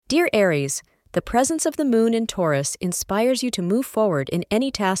Dear Aries, the presence of the moon in Taurus inspires you to move forward in any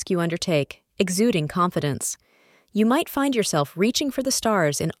task you undertake, exuding confidence. You might find yourself reaching for the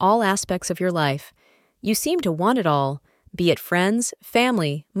stars in all aspects of your life. You seem to want it all, be it friends,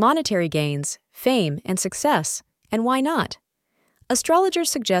 family, monetary gains, fame, and success. And why not? Astrologers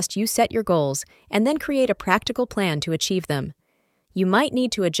suggest you set your goals and then create a practical plan to achieve them. You might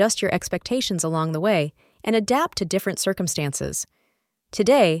need to adjust your expectations along the way and adapt to different circumstances.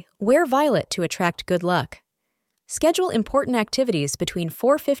 Today, wear violet to attract good luck. Schedule important activities between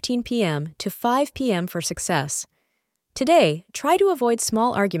 4:15 p.m. to 5 p.m. for success. Today, try to avoid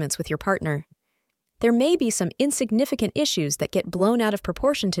small arguments with your partner. There may be some insignificant issues that get blown out of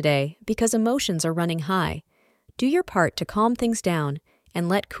proportion today because emotions are running high. Do your part to calm things down and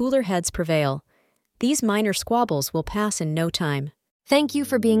let cooler heads prevail. These minor squabbles will pass in no time. Thank you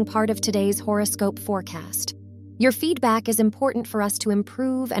for being part of today's horoscope forecast. Your feedback is important for us to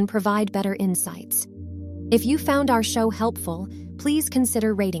improve and provide better insights. If you found our show helpful, please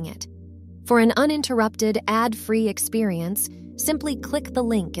consider rating it. For an uninterrupted, ad-free experience, simply click the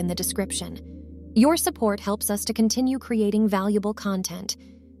link in the description. Your support helps us to continue creating valuable content.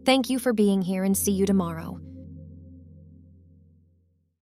 Thank you for being here and see you tomorrow.